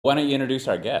Why don't you introduce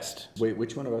our guest? Wait,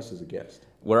 which one of us is a guest?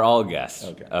 We're all guests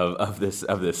Okay. of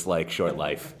this like short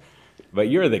life, but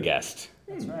you're the guest.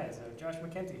 That's right. So, Josh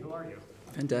McKenty, who are you?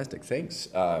 Fantastic, thanks.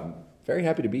 Very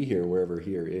happy to be here, wherever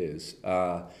here is.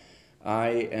 I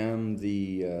am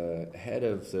the head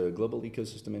of the Global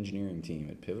Ecosystem Engineering team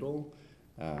at Pivotal,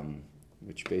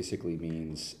 which basically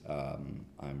means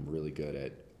I'm really good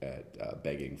at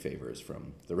begging favors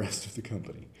from the rest of the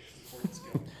company.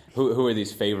 Who are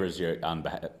these favors you're on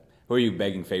behalf? Who are you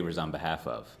begging favors on behalf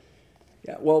of?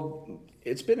 Yeah, well,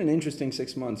 it's been an interesting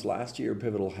 6 months. Last year,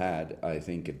 Pivotal had, I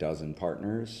think, a dozen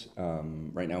partners.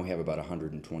 Right now, we have about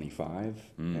 125,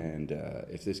 and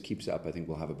if this keeps up, I think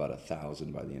we'll have about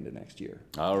 1,000 by the end of next year.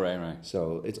 Oh, right.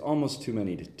 So it's almost too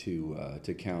many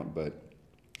to count, but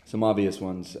some obvious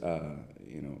ones,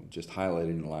 just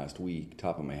highlighted in the last week,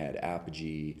 top of my head: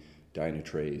 Apogee,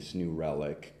 Dynatrace, New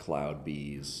Relic,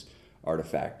 CloudBees,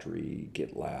 Artifactory,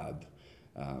 GitLab.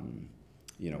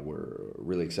 We're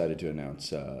really excited to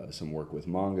announce some work with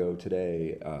Mongo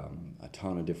today, a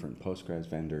ton of different Postgres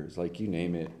vendors, like you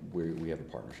name it, we have a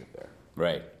partnership there.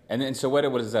 Right. And then, so what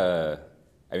is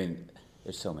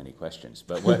there's so many questions,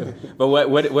 but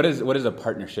what does a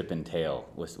partnership entail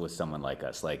with someone like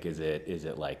us? Like, is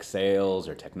it like sales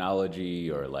or technology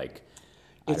or like,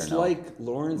 I It's don't know, like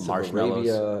Lawrence of marshmallows?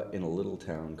 Arabia in a little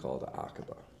town called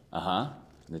Aqaba. Uh-huh.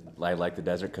 I like the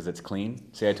desert because it's clean.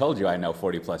 See, I told you I know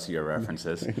 40 plus year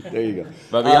references. There you go.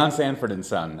 But beyond Sanford and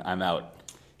Son, I'm out.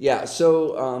 Yeah,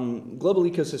 so Global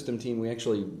Ecosystem Team, we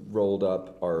actually rolled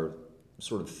up our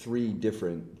sort of 3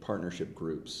 different partnership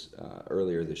groups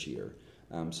earlier this year.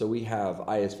 So we have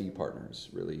ISV partners,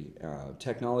 really,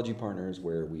 technology partners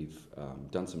where we've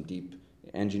done some deep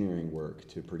engineering work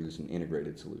to produce an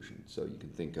integrated solution. So you can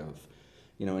think of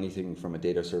anything from a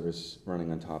data service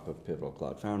running on top of Pivotal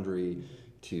Cloud Foundry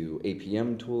to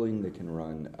APM tooling that can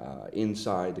run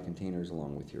inside the containers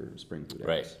along with your Spring Boot apps.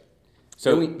 Right.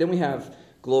 So Then we have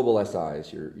global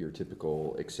SIs, your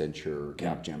typical Accenture,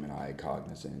 Capgemini,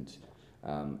 Cognizant,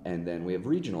 and then we have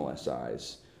regional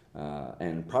SIs,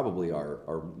 and probably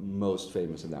our most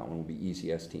famous of that one will be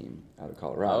ECS team out of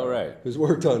Colorado. Oh, right. Who's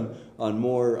worked on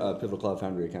more Pivotal Cloud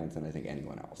Foundry accounts than I think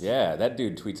anyone else. yeah, that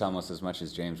dude tweets almost as much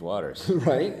as James Waters.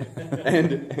 Right?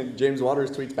 and James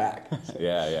Waters tweets back.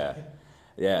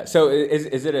 Yeah. So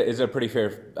is it a pretty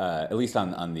fair, at least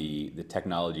on the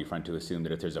technology front, to assume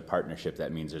that if there's a partnership,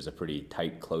 that means there's a pretty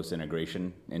tight, close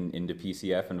integration into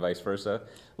PCF and vice versa,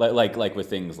 like with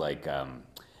things like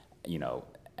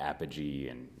Apogee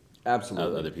and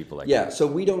Absolutely. other people like Yeah, that. so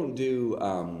we don't do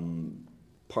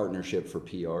partnership for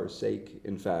PR's sake.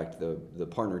 In fact, the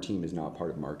partner team is not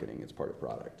part of marketing, it's part of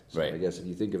product. So Right. I guess if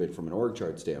you think of it from an org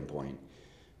chart standpoint,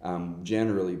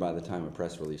 generally by the time a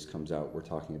press release comes out, we're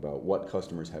talking about what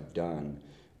customers have done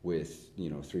with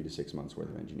 3 to 6 months worth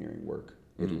of engineering work,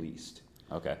 at least.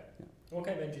 Okay. Yeah. What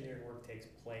kind of engineering work takes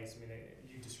place? I mean,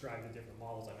 you described the different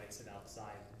models. I might sit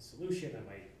outside the solution. I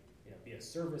might be a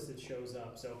service that shows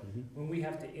up. So when we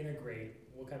have to integrate,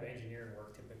 what kind of engineering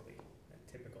work typically?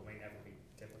 Typical may never be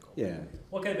typical. Yeah.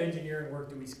 What kind of engineering work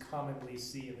do we commonly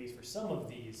see, at least for some of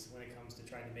these, when it comes to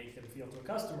trying to make them feel to a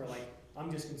customer like,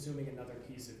 I'm just consuming another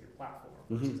piece of your platform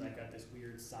versus I've got this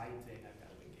weird side thing I've got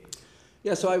to engage.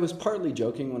 Yeah, so I was partly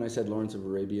joking when I said Lawrence of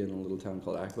Arabia in a little town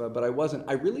called Aqaba, but I wasn't.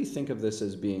 I really think of this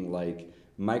as being like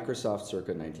Microsoft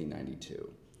circa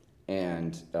 1992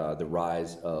 and the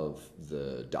rise of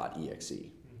the .exe,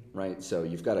 right? So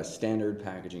you've got a standard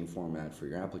packaging format for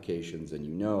your applications,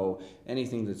 and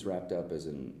anything that's wrapped up as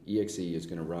an exe is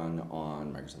going to run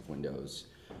on Microsoft Windows,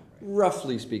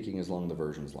 roughly speaking, as long as the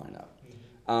versions line up.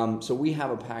 So we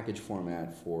have a package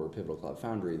format for Pivotal Cloud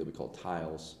Foundry that we call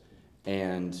Tiles,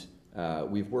 and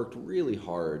we've worked really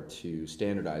hard to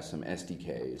standardize some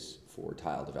SDKs for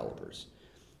Tile developers.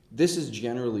 This is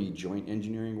generally joint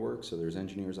engineering work, so there's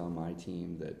engineers on my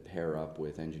team that pair up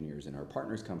with engineers in our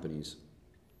partners' companies,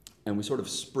 and we sort of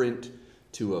sprint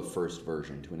to a first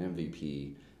version, to an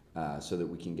MVP, so that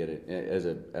we can get it as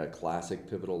a classic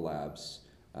Pivotal Labs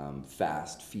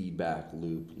fast feedback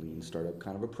loop, lean startup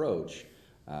kind of approach.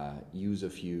 Use a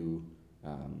few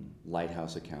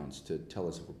lighthouse accounts to tell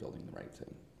us if we're building the right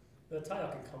thing. The tile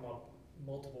can come up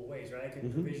multiple ways, right? I could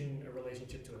provision a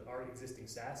relationship to an already existing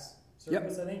SaaS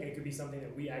service, I think. It could be something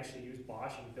that we actually use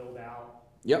Bosch and build out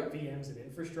VMs and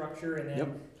infrastructure. And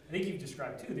then I think you've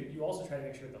described, too, that you also try to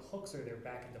make sure the hooks are there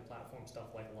back into platform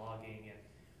stuff like logging and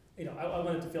I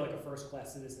want it to feel like a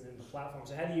first-class citizen in the platform.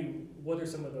 So what are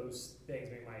some of those things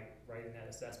we might write in that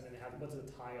assessment? And what's the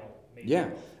tile make?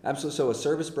 Yeah, absolutely. So a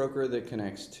service broker that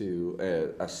connects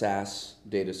to a SaaS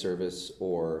data service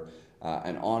or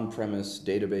an on-premise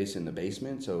database in the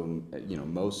basement. So,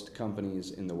 most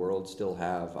companies in the world still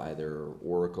have either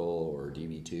Oracle or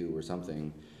DB2 or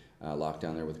something locked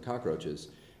down there with cockroaches.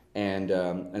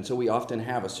 And so we often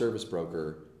have a service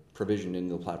broker provisioned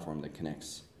into the platform that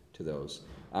connects to those.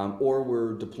 Or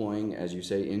we're deploying, as you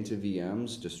say, into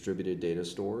VMs, distributed data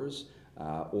stores,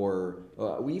 or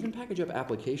we even package up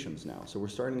applications now. So we're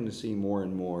starting to see more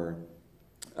and more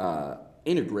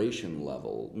integration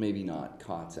level, maybe not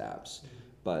COTS apps,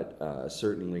 but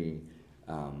certainly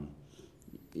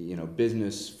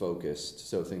business focused.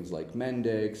 So things like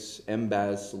Mendix,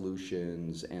 MBAS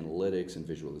solutions, analytics and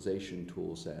visualization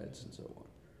tool sets, and so on.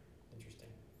 Interesting.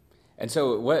 And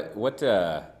so what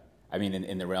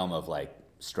in the realm of like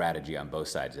strategy on both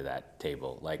sides of that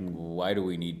table, like why do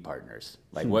we need partners?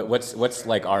 Like what's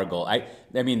like our goal? I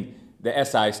mean, the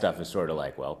SI stuff is sort of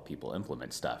like, well, people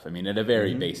implement stuff. I mean, at a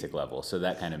very basic level, so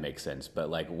that kind of makes sense. But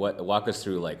like, walk us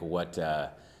through like what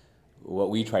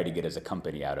we try to get as a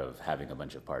company out of having a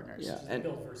bunch of partners. Yeah, and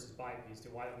build versus buy piece too.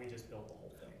 Why don't we just build the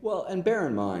whole thing? Well, and bear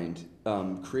in mind,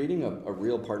 creating a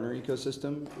real partner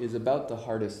ecosystem is about the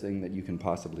hardest thing that you can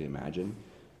possibly imagine.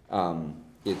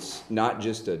 It's not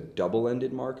just a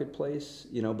double-ended marketplace,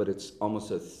 but it's almost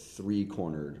a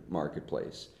three-cornered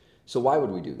marketplace. So why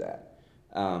would we do that?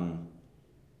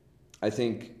 I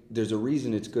think there's a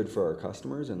reason it's good for our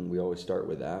customers, and we always start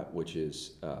with that, which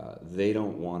is they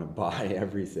don't want to buy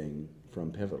everything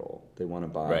from Pivotal. They want to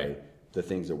buy the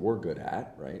things that we're good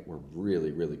at, right? We're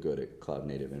really, really good at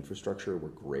cloud-native infrastructure. We're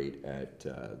great at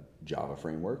Java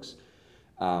frameworks.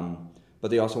 But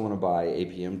they also want to buy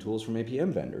APM tools from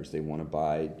APM vendors. They want to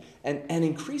buy, and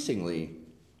increasingly,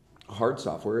 hard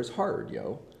software is hard,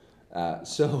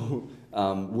 So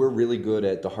we're really good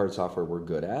at the hard software we're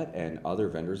good at, and other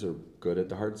vendors are good at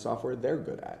the hard software they're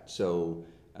good at. So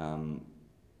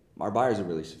our buyers are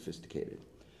really sophisticated.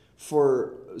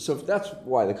 So that's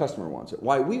why the customer wants it.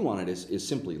 Why we want it is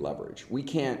simply leverage. We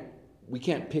can't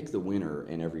pick the winner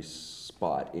in every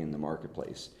spot in the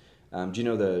marketplace. Do you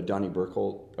know the Donnie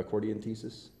Burkholt accordion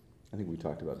thesis? I think we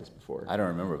talked about this before. I don't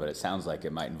remember, but it sounds like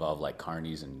it might involve like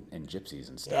carnies and gypsies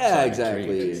and stuff. Yeah, so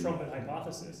exactly. The trumpet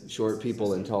hypothesis. Short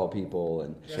people and tall people.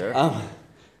 And sure.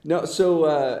 No, so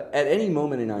at any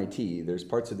moment in IT, there's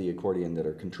parts of the accordion that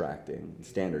are contracting,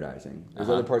 standardizing. There's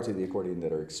other parts of the accordion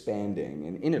that are expanding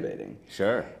and innovating.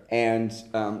 Sure. And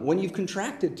when you've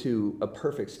contracted to a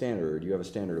perfect standard, you have a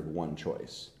standard of one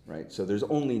choice, right? So there's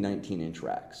only 19-inch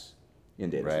racks in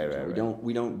data centers.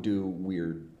 We don't do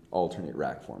weird alternate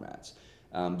rack formats.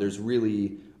 There's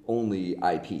really only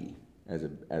IP as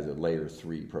a layer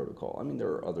 3 protocol. I mean, there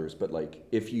are others, but like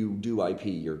if you do IP,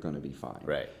 you're going to be fine.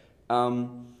 Right.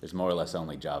 There's more or less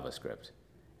only JavaScript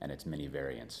and its many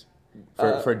variants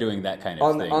for doing that kind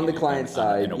of thing. On the client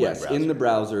side, yes. In the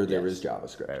browser, there is Yes.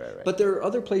 JavaScript. Right. But there are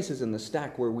other places in the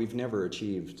stack where we've never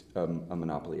achieved a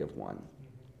monopoly of one.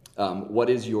 What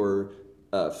is your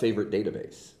favorite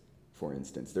database, for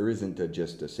instance? There isn't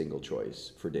just a single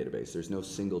choice for database. There's no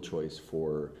single choice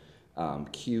for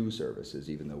queue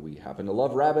services, even though we happen to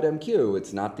love RabbitMQ.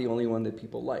 It's not the only one that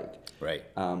people like. Right.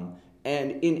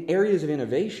 And in areas of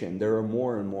innovation, there are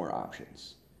more and more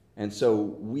options. And so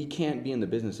we can't be in the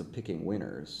business of picking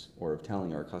winners or of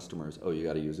telling our customers, oh, you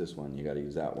got to use this one, you got to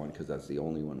use that one, because that's the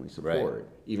only one we support,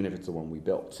 even if it's the one we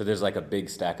built. So there's like a big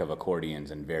stack of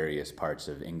accordions and various parts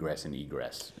of ingress and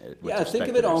egress. Yeah, think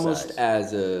of it almost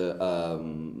as a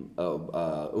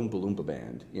Oompa Loompa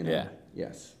band. Yeah.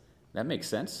 Yes. That makes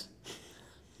sense.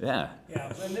 Yeah.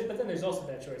 Yeah, but then there's also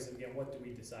that choice of, again, what do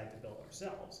we decide to build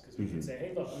ourselves? Because we can say,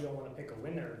 hey, look, we don't want to pick a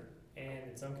winner,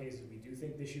 and in some cases we do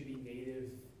think this should be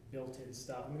native, built-in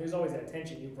stuff. I mean, there's always that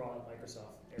tension you brought up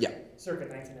Microsoft. Circa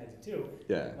 1992.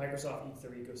 Yeah. Microsoft eats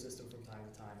their ecosystem from time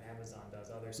to time. Amazon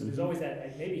does others. So there's always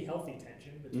that maybe healthy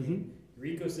tension between your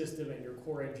ecosystem and your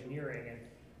core engineering.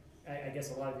 And I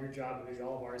guess a lot of your job, maybe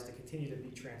all of ours, to continue to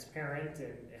be transparent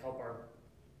and help our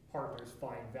partners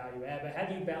find value add. But how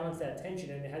do you balance that tension,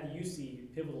 and how do you see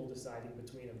Pivotal deciding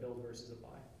between a build versus a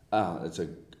buy? That's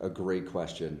a great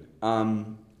question.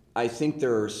 I think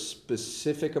there are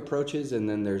specific approaches, and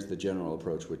then there's the general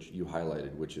approach, which you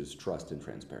highlighted, which is trust and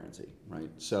transparency, right?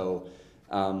 So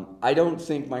I don't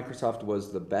think Microsoft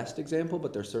was the best example,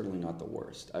 but they're certainly not the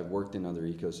worst. I've worked in other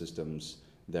ecosystems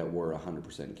that were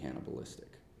 100%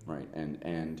 cannibalistic, right?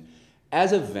 And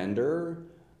as a vendor,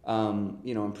 and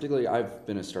particularly I've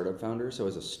been a startup founder, so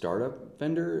as a startup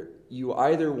vendor, you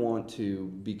either want to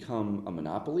become a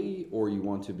monopoly or you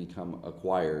want to become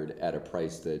acquired at a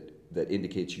price that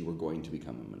indicates you were going to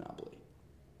become a monopoly.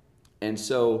 And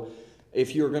so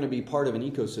if you're going to be part of an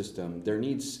ecosystem, there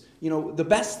needs, the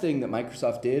best thing that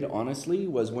Microsoft did, honestly,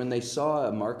 was when they saw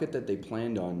a market that they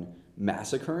planned on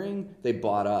massacring, they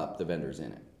bought up the vendors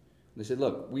in it. They said,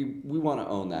 look, we want to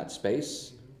own that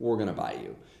space. We're going to buy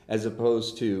you. As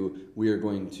opposed to, we are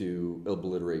going to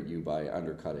obliterate you by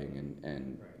undercutting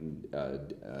and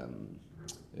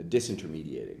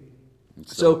disintermediating.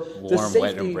 So the warm,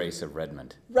 wet embrace of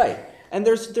Redmond. Right. And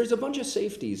there's a bunch of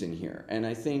safeties in here. And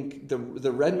I think the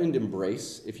Redmond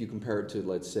embrace, if you compare it to,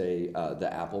 let's say, the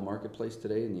Apple marketplace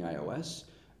today in the iOS,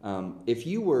 if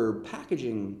you were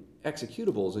packaging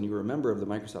executables and you were a member of the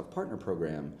Microsoft Partner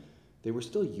Program, they were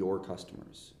still your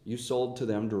customers. You sold to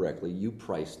them directly, you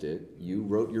priced it, you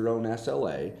wrote your own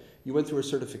SLA, you went through a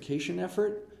certification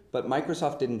effort, but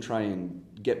Microsoft didn't try and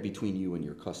get between you and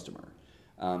your customer.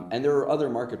 And there are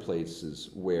other marketplaces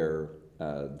where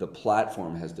the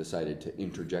platform has decided to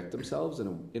interject themselves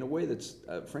in a way that's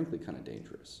frankly kind of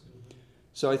dangerous.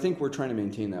 So I think we're trying to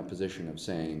maintain that position of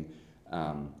saying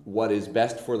what is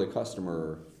best for the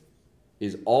customer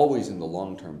is always in the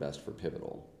long term best for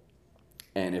Pivotal.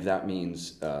 And if that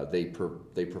means they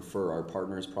prefer our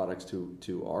partners' products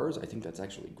to ours, I think that's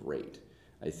actually great.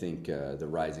 I think the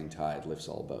rising tide lifts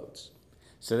all boats.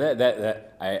 So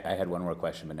that I had one more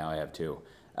question, but now I have two.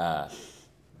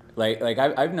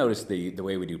 I've noticed the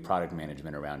way we do product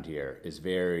management around here is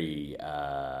very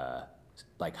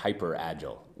hyper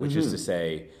agile, which is to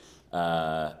say,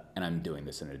 and I'm doing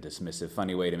this in a dismissive,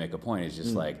 funny way to make a point, is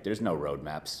just there's no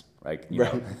roadmaps. And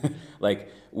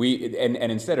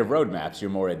instead of roadmaps,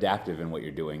 you're more adaptive in what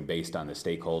you're doing based on the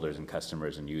stakeholders and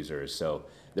customers and users. So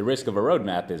the risk of a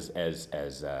roadmap is, as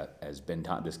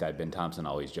this guy Ben Thompson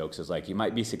always jokes, is you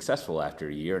might be successful after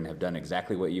a year and have done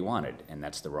exactly what you wanted, and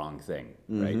that's the wrong thing,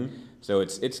 right? So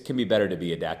it can be better to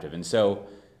be adaptive. And so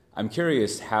I'm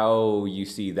curious how you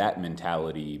see that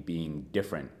mentality being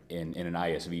different in an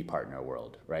ISV partner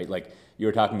world, right? You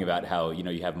were talking about how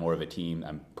you have more of a team.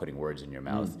 I'm putting words in your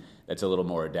mouth. That's a little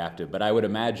more adaptive. But I would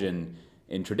imagine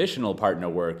in traditional partner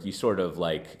work, you sort of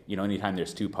anytime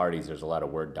there's two parties, there's a lot of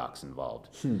Word docs involved,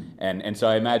 and so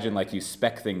I imagine you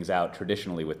spec things out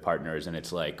traditionally with partners, and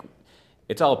it's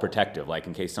all protective.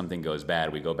 In case something goes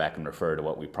bad, we go back and refer to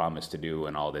what we promised to do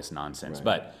and all this nonsense. Right.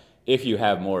 But if you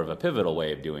have more of a Pivotal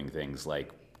way of doing things,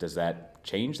 does that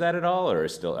change that at all, or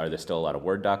are there still a lot of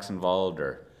Word docs involved,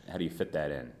 or how do you fit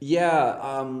that in? Yeah,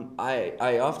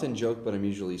 I often joke, but I'm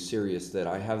usually serious, that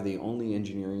I have the only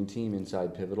engineering team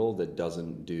inside Pivotal that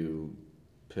doesn't do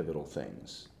Pivotal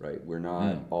things, right? We're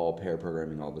not all pair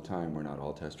programming all the time. We're not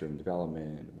all test-driven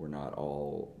development. We're not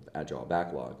all agile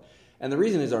backlog. And the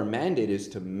reason is our mandate is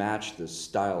to match the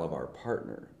style of our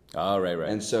partner. Oh, right.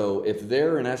 And so if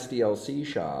they're an SDLC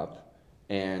shop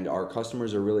and our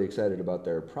customers are really excited about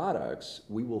their products,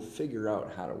 we will figure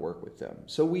out how to work with them.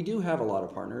 So we do have a lot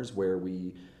of partners where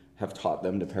we have taught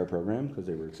them to pair program because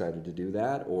they were excited to do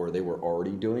that, or they were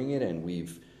already doing it and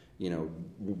we've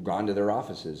gone to their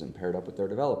offices and paired up with their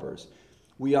developers.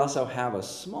 We also have a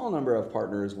small number of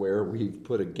partners where we've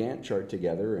put a Gantt chart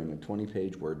together in a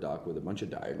 20-page Word doc with a bunch of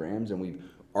diagrams, and we've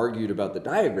argued about the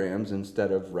diagrams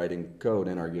instead of writing code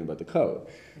and arguing about the code.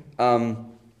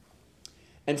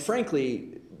 And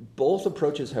frankly, both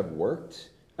approaches have worked.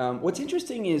 What's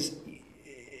interesting is,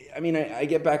 I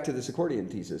get back to this accordion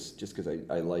thesis just because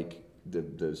I like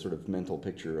the sort of mental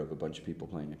picture of a bunch of people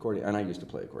playing accordion, and I used to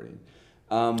play accordion.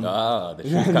 The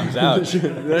truth comes out.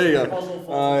 There you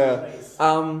go.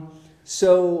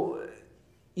 So,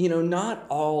 not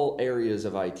all areas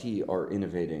of IT are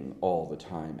innovating all the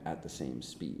time at the same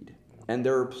speed. And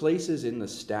there are places in the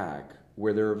stack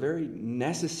where there are very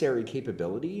necessary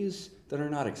capabilities that are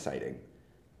not exciting,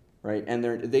 right? And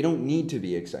they don't need to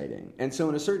be exciting. And so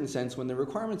in a certain sense, when the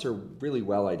requirements are really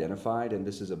well identified, and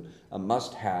this is a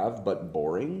must-have but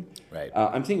boring, right.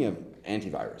 I'm thinking of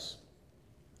antivirus.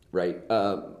 Right.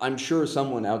 I'm sure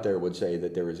someone out there would say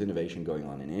that there is innovation going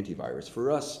on in antivirus. For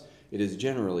us, it is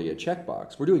generally a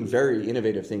checkbox. We're doing very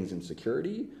innovative things in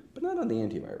security, but not on the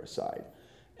antivirus side.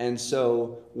 And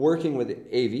so working with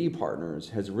AV partners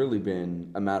has really been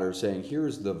a matter of saying,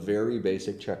 here's the very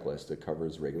basic checklist that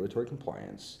covers regulatory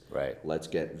compliance. Right. Let's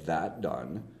get that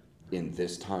done in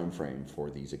this time frame for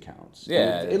these accounts.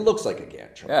 Yeah, it looks like a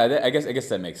Gantt chart. Yeah, I guess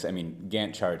that makes.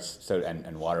 Gantt charts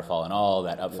and waterfall and all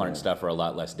that upfront stuff are a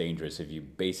lot less dangerous if you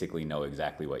basically know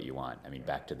exactly what you want.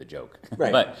 Back to the joke.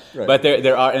 Right. but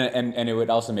there are, and it would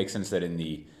also make sense that in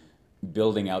the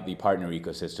building out the partner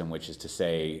ecosystem, which is to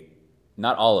say,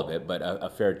 not all of it, but a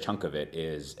fair chunk of it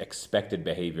is expected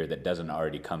behavior that doesn't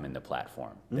already come in the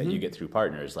platform that you get through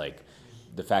partners.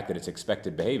 The fact that it's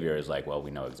expected behavior is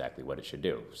we know exactly what it should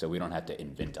do, so we don't have to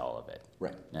invent all of it.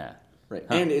 Right. Yeah. Right.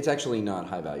 And it's actually not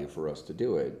high value for us to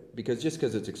do it, because just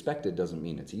because it's expected doesn't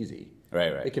mean it's easy.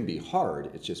 Right. It can be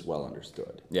hard. It's just well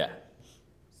understood. Yeah.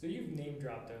 So you've name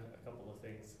dropped a couple of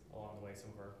things along the way, some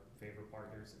of our favorite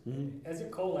partners. Mm-hmm. Has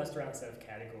it coalesced around a set of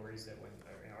categories that when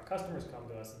our customers come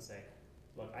to us and say,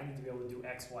 look, I need to be able to do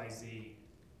X, Y, Z,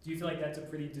 do you feel like that's a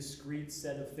pretty discrete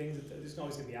set of things? There's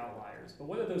always going to be outliers, but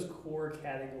what are those core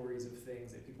categories of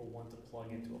things that people want to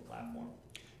plug into a platform?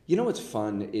 You know what's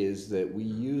fun is that we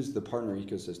use the partner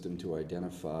ecosystem to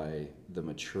identify the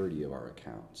maturity of our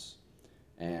accounts.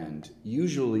 And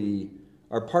usually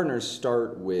our partners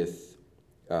start with,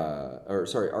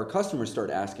 our customers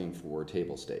start asking for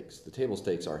table stakes. The table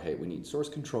stakes are, hey, we need source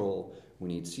control, we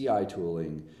need CI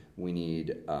tooling, we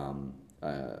need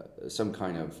some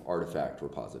kind of artifact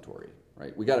repository,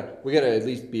 right? We gotta at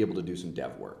least be able to do some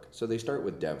dev work. So they start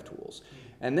with dev tools.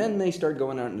 And then they start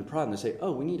going out into prod and they say,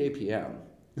 oh, we need APM.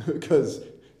 Because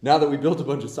now that we built a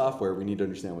bunch of software, we need to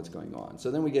understand what's going on. So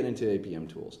then we get into APM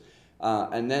tools.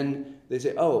 And then they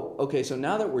say, oh, okay, so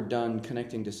now that we're done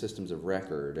connecting to systems of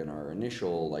record and our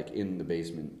initial, like, in the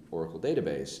basement Oracle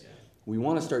database, we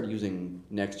want to start using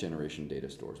next generation data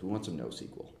stores. We want some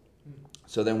NoSQL.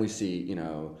 So then we see,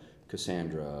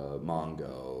 Cassandra,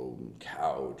 Mongo,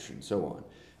 Couch, and so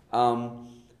on.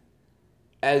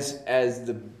 As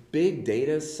the big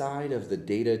data side of the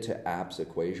data to apps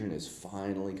equation is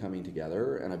finally coming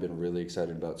together, and I've been really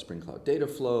excited about Spring Cloud Data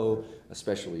Flow,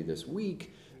 especially this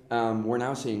week, we're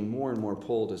now seeing more and more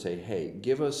pull to say, hey,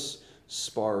 give us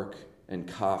Spark and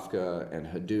Kafka and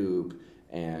Hadoop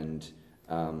and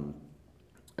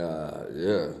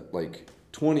like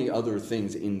 20 other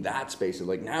things in that space.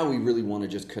 Like, now we really want to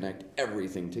just connect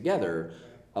everything together.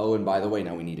 Oh, and by the way,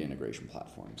 now we need integration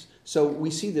platforms. So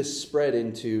we see this spread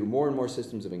into more and more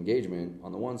systems of engagement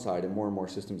on the one side and more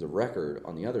systems of record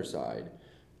on the other side.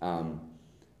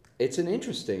 It's an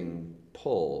interesting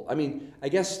pull. I mean, I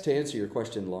guess to answer your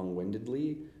question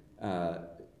long-windedly,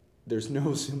 there's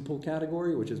no simple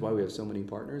category, which is why we have so many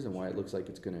partners and why it looks like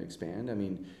it's going to expand. I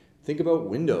mean, think about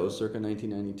Windows circa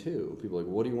 1992. People are like,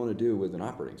 what do you want to do with an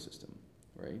operating system,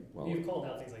 right? Well, you've called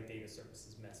out things like data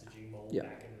services, messaging, mobile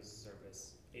backend as a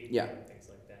service, API, things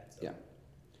like that. So. Yeah.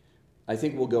 I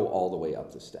think we'll go all the way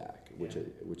up the stack, which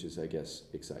is, I guess,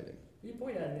 exciting. You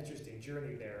point out an interesting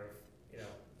journey there of,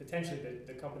 potentially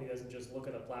the company doesn't just look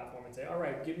at a platform and say, all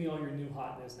right, give me all your new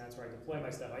hotness, and that's where I deploy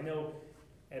my stuff. I know,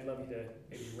 I'd love you to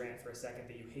maybe rant for a second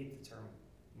that you hate the term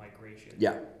migration.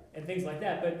 Yeah. And things like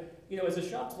that. But, as a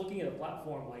shop's looking at a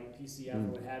platform like PCF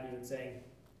or what have you and saying,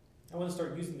 I want to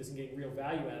start using this and getting real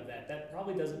value out of that, that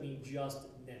probably doesn't mean just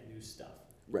net new stuff.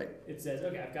 Right. It says,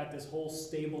 okay, I've got this whole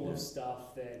stable of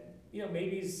stuff that,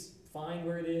 maybe is fine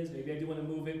where it is, maybe I do want to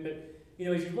move it, but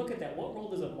as you look at that, what role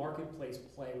does a marketplace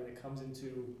play when it comes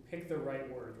into, pick the right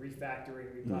word, refactoring,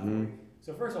 replatforming?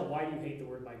 So first of all, why do you hate the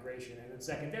word migration? And then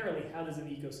secondarily, how does an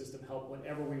ecosystem help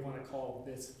whatever we want to call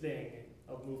this thing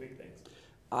of moving things?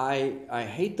 I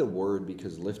hate the word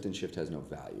because lift and shift has no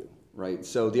value, right?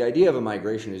 So the idea of a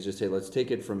migration is just say, let's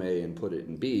take it from A and put it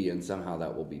in B, and somehow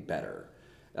that will be better.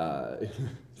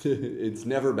 It's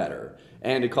never better,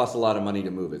 and it costs a lot of money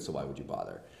to move it, so why would you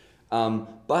bother?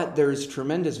 But there's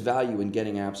tremendous value in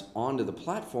getting apps onto the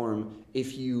platform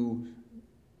if you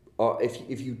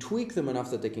tweak them enough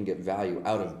that they can get value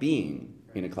out of being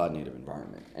in a cloud native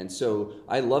environment. And so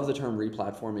I love the term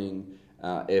replatforming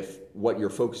if what you're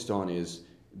focused on is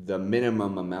the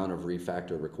minimum amount of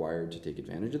refactor required to take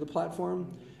advantage of the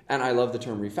platform. And I love the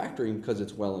term refactoring because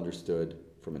it's well understood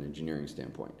from an engineering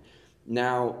standpoint.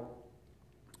 Now,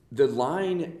 the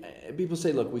line, people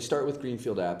say, look, we start with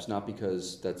greenfield apps, not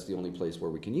because that's the only place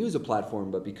where we can use a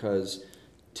platform, but because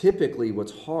typically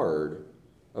what's hard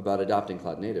about adopting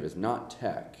cloud native is not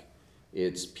tech,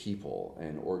 it's people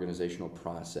and organizational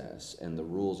process and the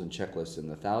rules and checklists, and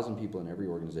the 1,000 people in every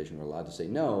organization are allowed to say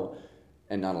no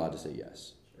and not allowed to say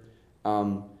yes.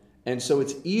 Sure. And so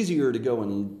it's easier to go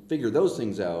and figure those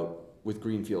things out with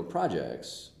greenfield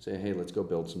projects. Say, hey, let's go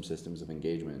build some systems of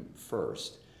engagement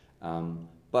first.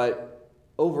 But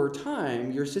over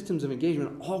time, your systems of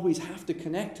engagement always have to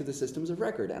connect to the systems of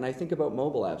record. And I think about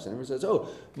mobile apps, and everyone says, oh,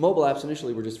 mobile apps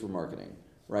initially were just for marketing,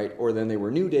 right? Or then they were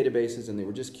new databases and they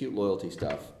were just cute loyalty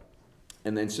stuff.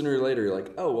 And then sooner or later, you're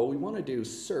like, oh, well, we want to do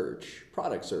search,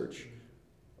 product search.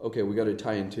 Okay, we got to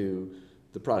tie into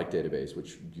the product database,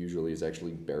 which usually is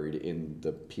actually buried in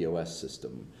the POS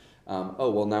system.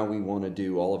 Oh, well, now we want to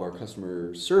do all of our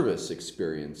customer service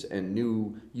experience and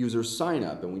new user sign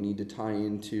up, and we need to tie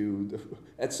into,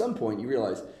 at some point you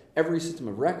realize every system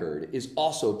of record is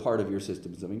also part of your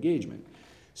systems of engagement.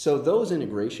 So those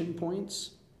integration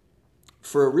points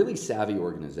for a really savvy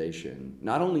organization,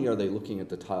 not only are they looking at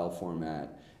the tile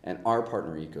format and our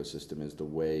partner ecosystem is the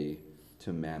way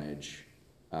to manage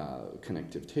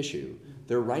connective tissue,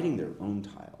 they're writing their own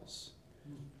tiles.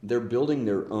 They're building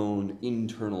their own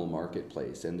internal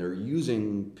marketplace, and they're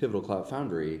using Pivotal Cloud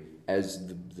Foundry as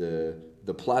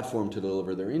the platform to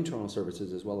deliver their internal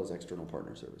services as well as external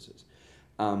partner services.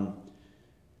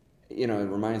 It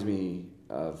reminds me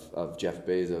of Jeff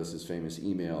Bezos' famous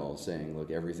email saying,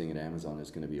 look, everything at Amazon is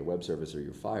going to be a web service or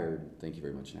you're fired. Thank you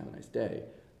very much and have a nice day.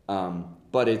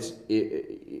 But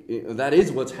that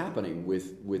is what's happening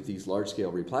with these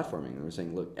large-scale replatforming. And we're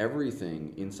saying, look,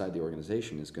 everything inside the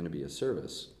organization is going to be a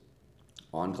service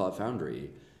on Cloud Foundry,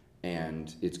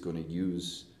 and it's going to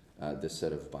use this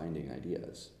set of binding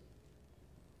ideas.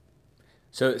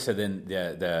 So then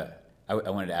I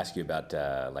wanted to ask you about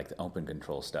like the open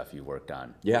control stuff you worked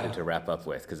on. Yeah. To wrap up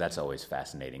with, because that's always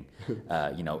fascinating.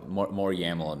 More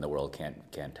YAML in the world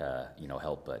can't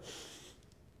help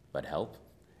but help.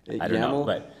 I don't know,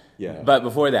 but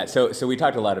before that, so we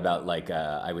talked a lot about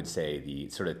I would say the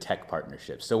sort of tech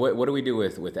partnerships. So what do we do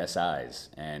with SIs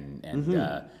and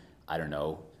I don't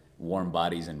know, warm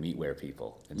bodies and meatware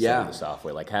people instead of the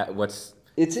software?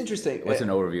 It's interesting. What's an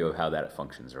overview of how that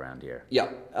functions around here?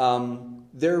 Yeah,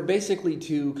 there are basically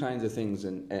two kinds of things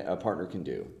a partner can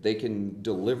do. They can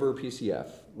deliver PCF,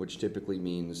 which typically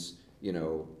means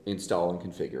install and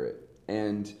configure it,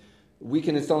 and we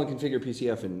can install and configure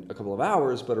PCF in a couple of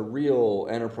hours, but a real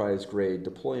enterprise-grade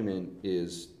deployment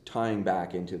is tying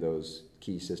back into those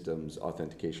key systems,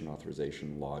 authentication,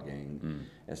 authorization, logging,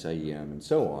 SIEM, and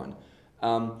so on.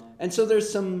 And so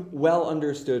there's some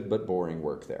well-understood but boring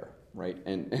work there, right?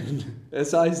 And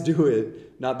SIs do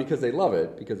it not because they love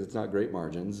it, because it's not great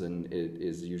margins and it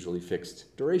is usually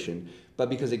fixed duration, but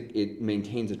because it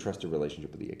maintains a trusted relationship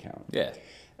with the account. Yeah.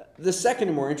 The second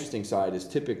and more interesting side is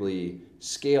typically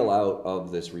scale out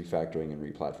of this refactoring and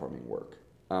replatforming work.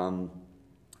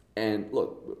 And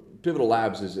look, Pivotal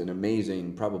Labs is an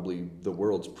amazing, probably the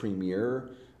world's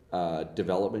premier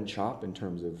development shop in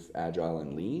terms of agile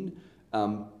and lean.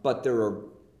 But there are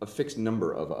a fixed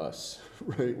number of us,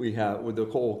 right? The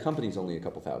whole company's only a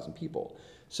couple thousand people.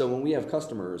 So when we have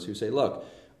customers who say, look,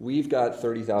 we've got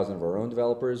 30,000 of our own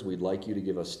developers, we'd like you to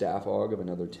give us staff aug of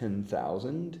another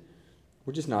 10,000,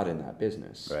 we're just not in that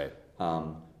business. Right.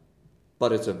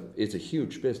 But it's a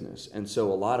huge business. And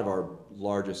so a lot of our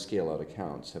largest scale out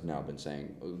accounts have now been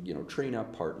saying, train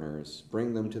up partners,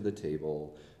 bring them to the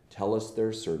table, tell us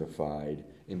they're certified,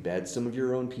 embed some of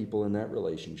your own people in that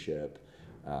relationship.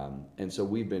 And so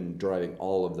we've been driving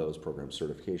all of those programs,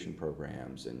 certification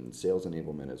programs and sales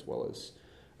enablement as well as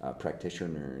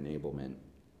practitioner enablement.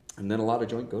 And then a lot of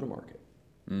joint go-to-market.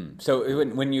 So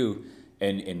when you...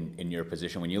 In your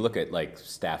position, when you look at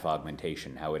staff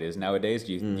augmentation, how it is nowadays,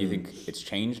 do you think it's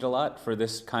changed a lot for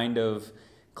this kind of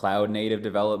cloud native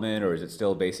development, or is it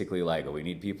still basically we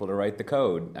need people to write the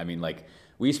code? I mean,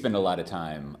 we spend a lot of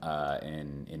time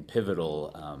in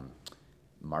Pivotal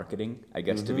marketing, I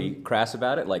guess, to be crass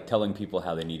about it, telling people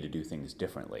how they need to do things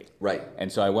differently. Right.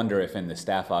 And so I wonder if in the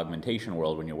staff augmentation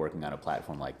world, when you're working on a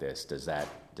platform like this, does that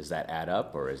add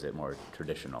up, or is it more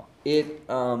traditional?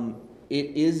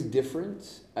 It is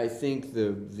different. I think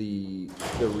the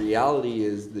reality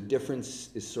is the difference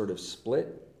is sort of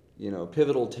split.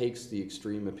 Pivotal takes the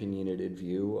extreme opinionated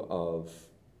view of,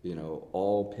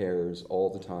 all pairs all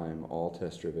the time, all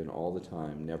test driven all the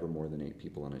time, never more than 8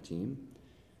 people on a team,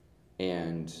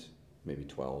 and maybe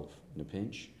 12 in a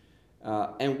pinch.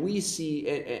 And we see,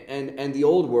 and the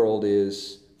old world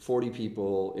is 40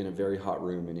 people in a very hot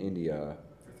room in India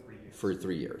for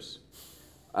 3 years.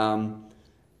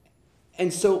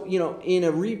 And so, in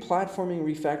a replatforming,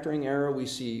 refactoring era,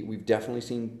 we've definitely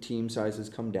seen team sizes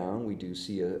come down. We do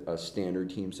see a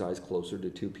standard team size closer to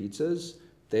 2 pizzas.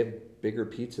 They have bigger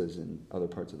pizzas in other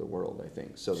parts of the world, I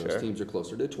think. So those teams are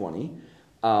closer to 20.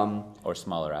 Or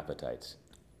smaller appetites.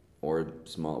 Or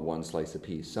small, 1 slice a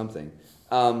piece, something.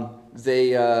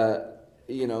 They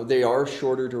are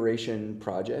shorter duration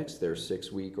projects. They're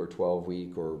 6-week or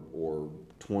 12-week or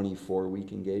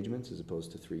 24-week engagements as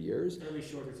opposed to 3 years. They're really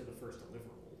shorter to the first deliverable.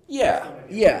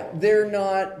 Yeah.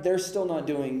 They're still not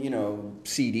doing,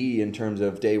 CD in terms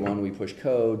of day 1 we push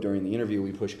code, during the interview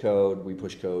we push code,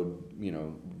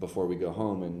 before we go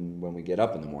home and when we get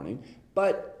up in the morning.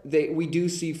 But we do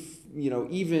see,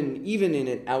 even in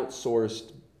an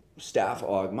outsourced staff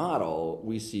aug model,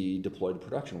 we see deployed to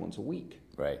production once a week.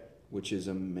 Right. Which is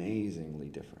amazingly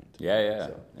different. Yeah.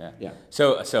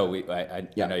 So I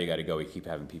know you got to go. We keep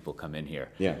having people come in here.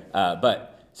 Yeah.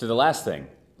 So the last thing,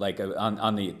 like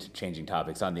on the changing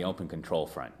topics on the open control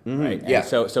front, Mm-hmm. right? And Yeah.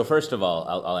 So first of all,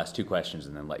 I'll ask two questions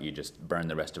and then let you just burn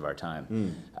the rest of our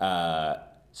time.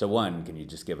 So one, can you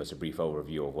just give us a brief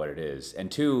overview of what it is?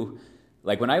 And two,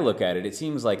 like when I look at it, it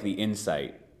seems like the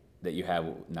insight that you have,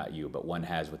 not you, but one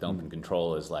has with open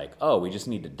control is like, oh, we just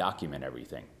need to document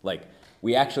everything. Like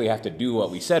we actually have to do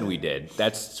what we said we did.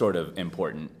 That's sort of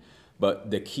important.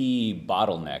 But the key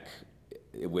bottleneck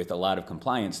with a lot of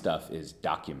compliance stuff is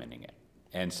documenting it.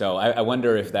 And so I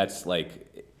wonder if that's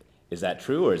like, is that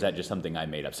true or is that just something I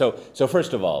made up? So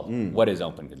first of all, what is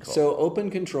open control? So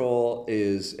open control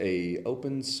is a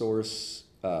open source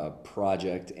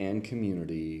project and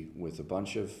community with a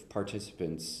bunch of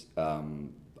participants.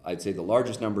 I'd say the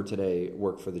largest number today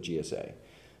work for the GSA,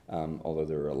 although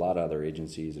there are a lot of other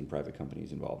agencies and private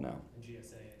companies involved now. GSA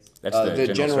is. That's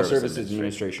The General Services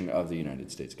Administration of the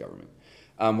United States government.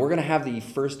 We're going to have the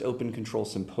first Open Control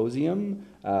Symposium,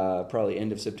 probably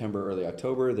end of September, early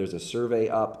October. There's a survey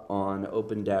up on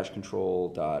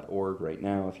open-control.org right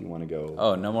now if you want to go.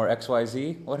 Oh, no more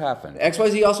XYZ? What happened?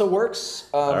 XYZ also works,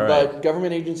 right. but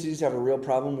government agencies have a real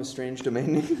problem with strange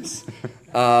domain names.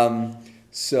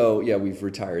 So, yeah, we've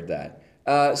retired that.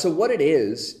 So what it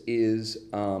is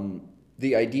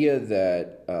the idea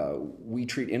that we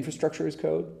treat infrastructure as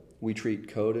code, we treat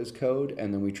code as code,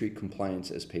 and then we treat compliance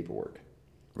as paperwork.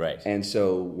 Right. And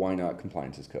so why not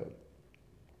compliance as code?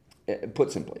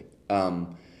 Put simply.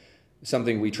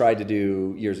 Something we tried to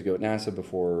do years ago at NASA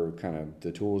before kind of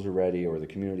the tools were ready or the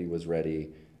community was ready,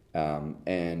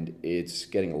 and it's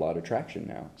getting a lot of traction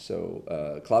now.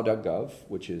 So cloud.gov,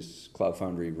 which is Cloud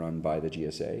Foundry run by the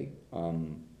GSA,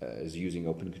 is using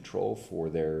open control for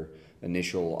their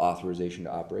initial authorization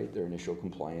to operate, their initial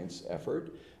compliance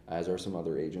effort, as are some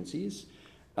other agencies.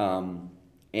 So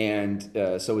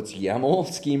it's YAML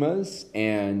schemas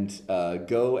and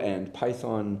Go and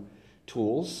Python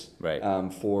tools right.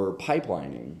 For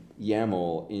pipelining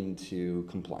YAML into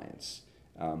compliance.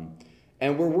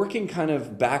 And we're working kind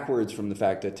of backwards from the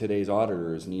fact that today's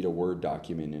auditors need a Word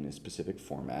document in a specific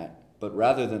format. But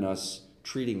rather than us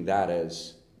treating that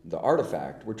as the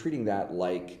artifact, we're treating that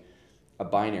like a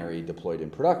binary deployed in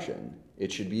production.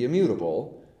 It should be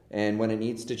immutable. And when it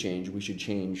needs to change, we should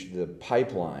change the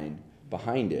pipeline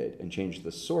behind it and change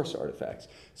the source artifacts.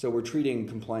 So we're treating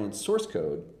compliance source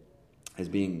code as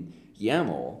being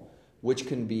YAML, which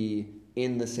can be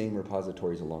in the same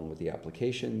repositories along with the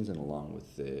applications and along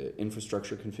with the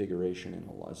infrastructure configuration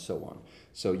and so on.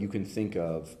 So you can think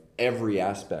of every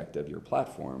aspect of your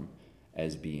platform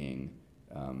as being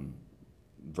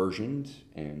versioned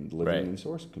and living right. in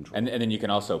source control. And then you can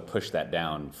also push that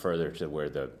down further to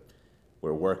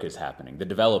where work is happening. The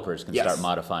developers can yes. start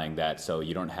modifying that so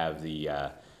you don't have the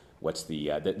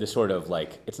sort of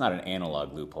like, it's not an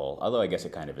analog loophole, although I guess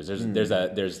it kind of is. There's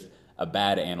a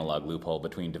bad analog loophole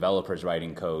between developers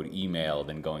writing code, email,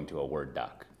 then going to a Word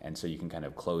doc. And so you can kind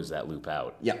of close that loop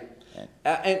out. Yeah.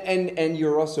 And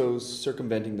you're also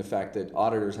circumventing the fact that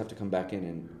auditors have to come back in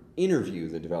and interview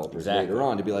the developers exactly. later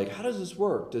on to be like, how does this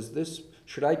work?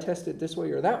 Should I test it this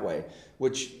way or that way?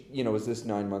 Which, is this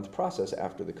 9-month process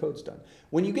after the code's done.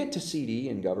 When you get to CD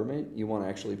in government, you want to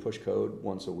actually push code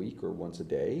once a week or once a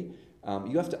day.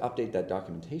 You have to update that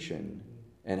documentation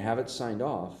and have it signed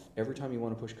off every time you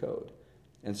want to push code.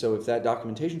 And so if that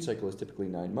documentation cycle is typically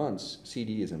 9 months,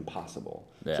 CD is impossible.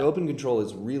 Yeah. So open control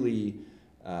is really,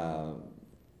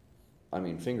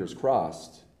 fingers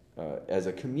crossed, as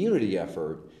a community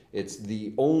effort, it's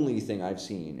the only thing I've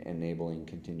seen enabling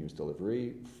continuous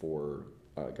delivery for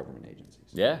government agencies.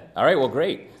 Yeah. All right. Well,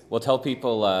 great. Well, tell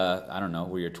people, I don't know,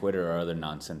 where your Twitter or other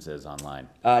nonsense is online.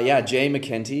 Jay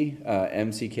McKenty,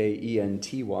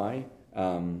 McKenty.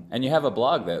 And you have a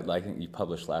blog that I think you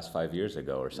published last 5 years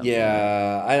ago or something.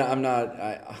 Yeah,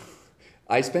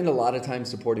 I spend a lot of time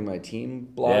supporting my team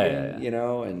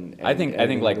blogging, and I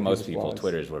think like most people, blogs.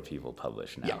 Twitter is where people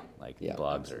publish now.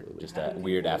 Blogs absolutely. are just a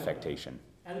weird affectation.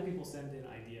 How do people send in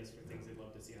ideas for things they'd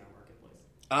love to see in our marketplace?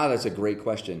 That's a great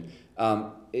question.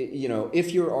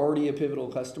 If you're already a Pivotal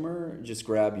customer, just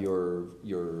grab your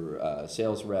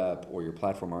sales rep or your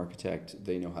platform architect.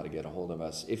 They know how to get a hold of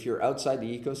us. If you're outside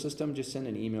the ecosystem, just send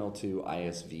an email to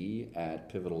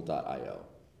isv@pivotal.io.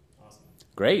 Awesome.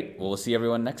 Great. Well, we'll see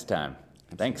everyone next time.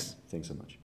 Thanks. Thanks so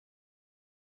much.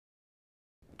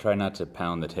 Try not to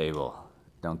pound the table.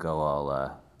 Don't go all,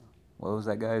 what was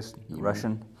that guy's?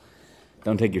 Russian?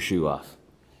 Don't take your shoe off.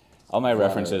 All my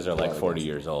references are like 40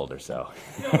 years old or so.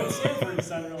 But Stanford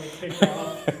sounded really kicked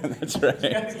off. That's right.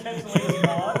 Did you guys catch the latest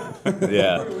mod?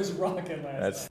 Yeah. It was rocking last night.